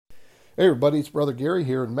Hey everybody, it's Brother Gary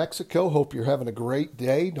here in Mexico. Hope you're having a great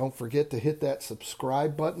day. Don't forget to hit that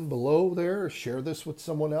subscribe button below there. Share this with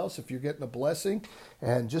someone else if you're getting a blessing.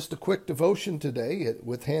 And just a quick devotion today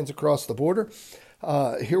with Hands Across the Border.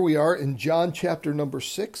 Here we are in John chapter number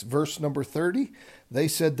 6, verse number 30. They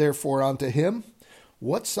said therefore unto him,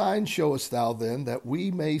 What sign showest thou then that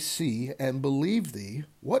we may see and believe thee?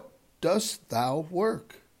 What dost thou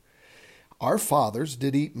work? Our fathers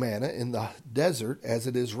did eat manna in the desert, as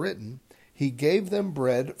it is written, He gave them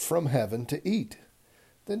bread from heaven to eat.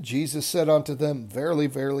 Then Jesus said unto them, Verily,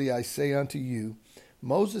 verily, I say unto you,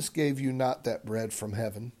 Moses gave you not that bread from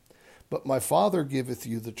heaven, but my Father giveth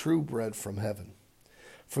you the true bread from heaven.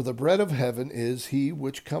 For the bread of heaven is he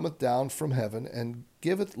which cometh down from heaven, and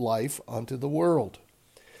giveth life unto the world.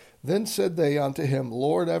 Then said they unto him,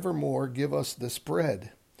 Lord, evermore give us this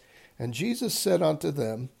bread. And Jesus said unto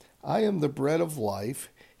them, I am the bread of life.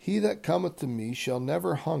 He that cometh to me shall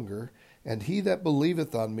never hunger, and he that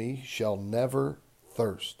believeth on me shall never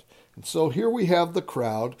thirst. And so here we have the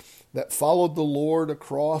crowd that followed the Lord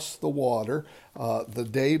across the water the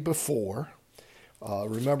day before.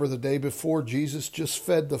 Remember the day before, Jesus just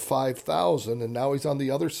fed the 5,000, and now he's on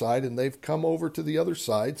the other side, and they've come over to the other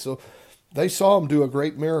side. So they saw him do a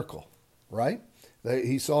great miracle, right?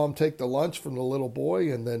 He saw him take the lunch from the little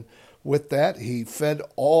boy, and then with that, he fed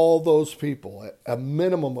all those people, a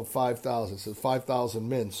minimum of 5,000. So 5,000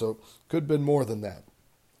 men, so could have been more than that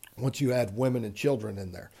once you add women and children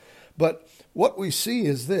in there. But what we see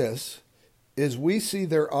is we see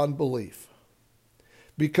their unbelief.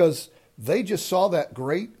 Because they just saw that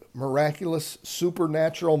great, miraculous,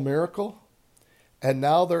 supernatural miracle, and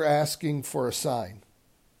now they're asking for a sign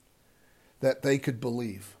that they could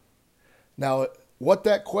believe. Now, what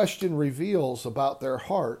that question reveals about their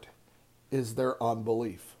heart is their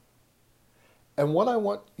unbelief. And what I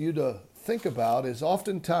want you to think about is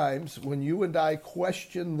oftentimes when you and I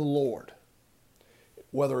question the Lord,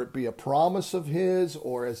 whether it be a promise of His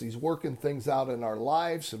or as He's working things out in our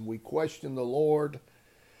lives and we question the Lord,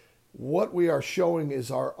 what we are showing is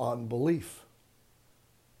our unbelief.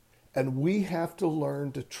 And we have to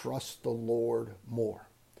learn to trust the Lord more.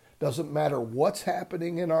 Doesn't matter what's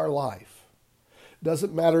happening in our life.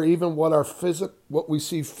 Doesn't matter even what we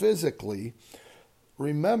see physically.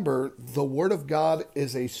 Remember, the Word of God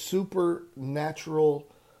is a supernatural,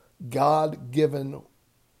 God-given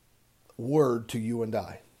word to you and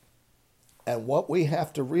I. And what we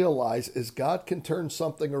have to realize is God can turn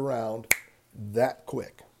something around that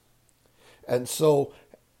quick. And so,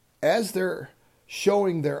 as they're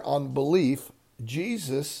showing their unbelief,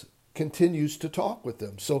 Jesus continues to talk with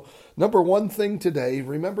them. So, number one thing today,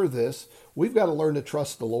 remember this, we've got to learn to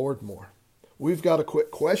trust the Lord more. We've got to quit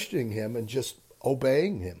questioning Him and just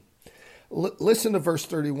obeying Him. Listen to verse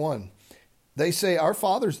 31. They say, Our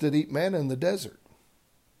fathers did eat manna in the desert.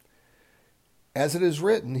 As it is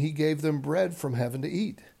written, He gave them bread from heaven to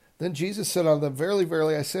eat. Then Jesus said unto them, Verily,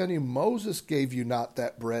 verily, I say unto you, Moses gave you not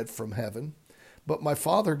that bread from heaven, but my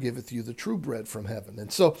Father giveth you the true bread from heaven.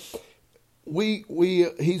 And so,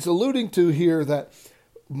 he's alluding to here that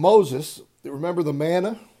Moses, remember the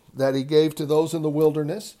manna that he gave to those in the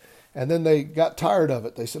wilderness, and then they got tired of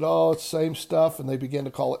it. They said, oh, it's the same stuff, and they began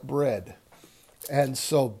to call it bread. And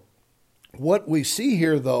so what we see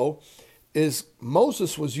here, though, is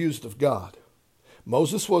Moses was used of God.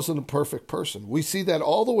 Moses wasn't a perfect person. We see that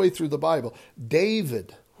all the way through the Bible.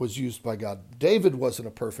 David was used by God. David wasn't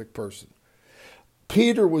a perfect person.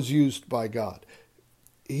 Peter was used by God.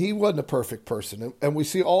 He wasn't a perfect person. And we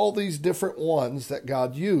see all these different ones that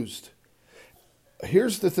God used.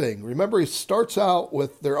 Here's the thing. Remember, he starts out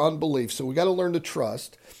with their unbelief. So we got to learn to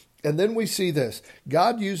trust. And then we see this.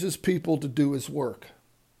 God uses people to do His work.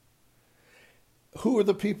 Who are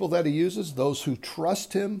the people that He uses? Those who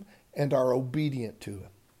trust Him and are obedient to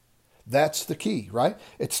Him. That's the key, right?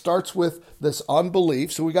 It starts with this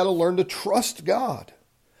unbelief. So we got to learn to trust God,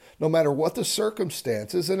 no matter what the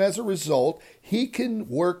circumstances, and as a result, He can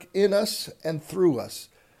work in us and through us.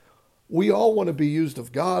 We all want to be used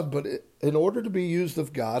of God, but in order to be used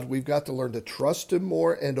of God, we've got to learn to trust Him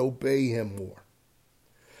more and obey Him more.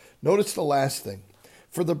 Notice the last thing.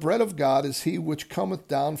 For the bread of God is He which cometh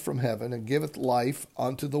down from heaven and giveth life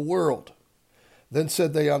unto the world. Then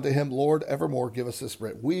said they unto Him, Lord, evermore give us this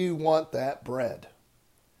bread. We want that bread.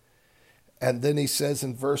 And then He says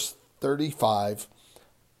in verse 35,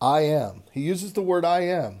 I am. He uses the word I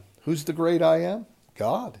am. Who's the great I am?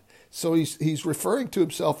 God. So he's referring to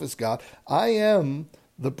Himself as God. I am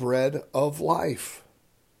the bread of life.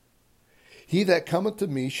 He that cometh to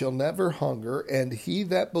me shall never hunger, and he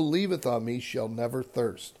that believeth on me shall never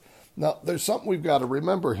thirst. Now, there's something we've got to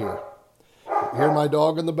remember here. Hear my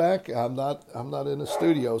dog in the back? I'm not in a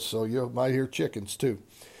studio, so you might hear chickens too.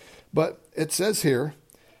 But it says here,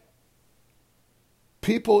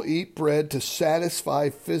 people eat bread to satisfy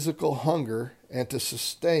physical hunger and to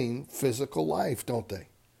sustain physical life, don't they?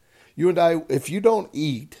 You and I, if you don't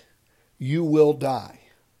eat, you will die,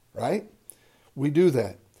 right? We do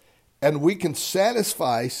that. And we can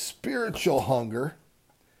satisfy spiritual hunger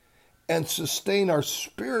and sustain our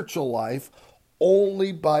spiritual life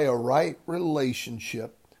only by a right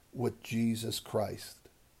relationship with Jesus Christ.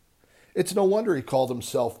 It's no wonder he called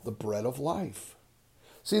himself the bread of life.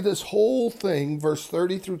 See, this whole thing, verse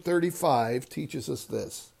 30 through 35, teaches us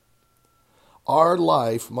this. Our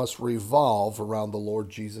life must revolve around the Lord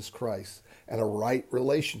Jesus Christ and a right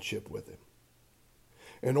relationship with him.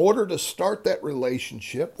 In order to start that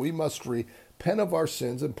relationship, we must repent of our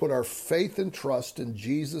sins and put our faith and trust in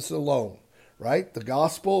Jesus alone, right? The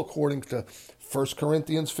gospel, according to 1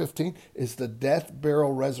 Corinthians 15, is the death,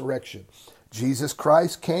 burial, resurrection. Jesus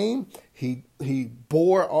Christ came, he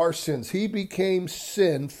bore our sins. He became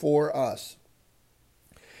sin for us.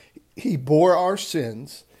 He bore our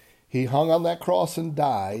sins. He hung on that cross and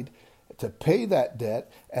died to pay that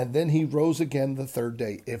debt, and then he rose again the third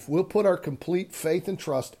day. If we'll put our complete faith and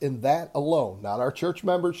trust in that alone, not our church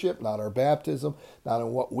membership, not our baptism, not in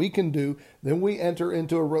what we can do, then we enter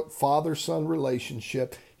into a father-son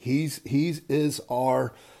relationship. He is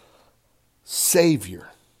our Savior.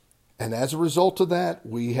 And as a result of that,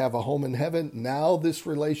 we have a home in heaven. Now this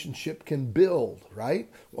relationship can build, right?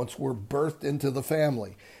 Once we're birthed into the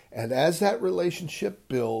family. And as that relationship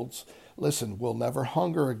builds, listen, we'll never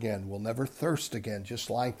hunger again. We'll never thirst again, just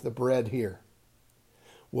like the bread here.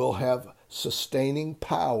 We'll have sustaining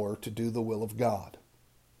power to do the will of God.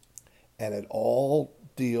 And it all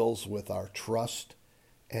deals with our trust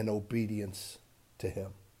and obedience to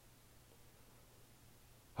him.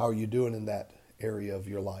 How are you doing in that area of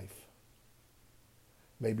your life?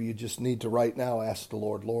 Maybe you just need to right now ask the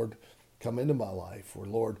Lord, Lord, come into my life. Or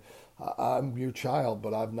Lord, I'm your child,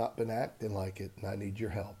 but I've not been acting like it, and I need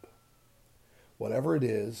your help. Whatever it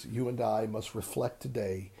is, you and I must reflect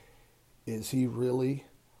today, is he really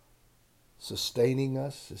sustaining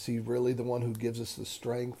us? Is he really the one who gives us the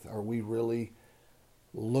strength? Are we really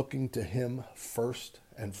looking to him first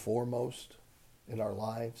and foremost in our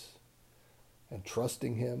lives and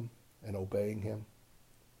trusting him and obeying him?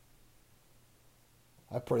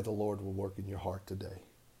 I pray the Lord will work in your heart today.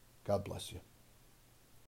 God bless you.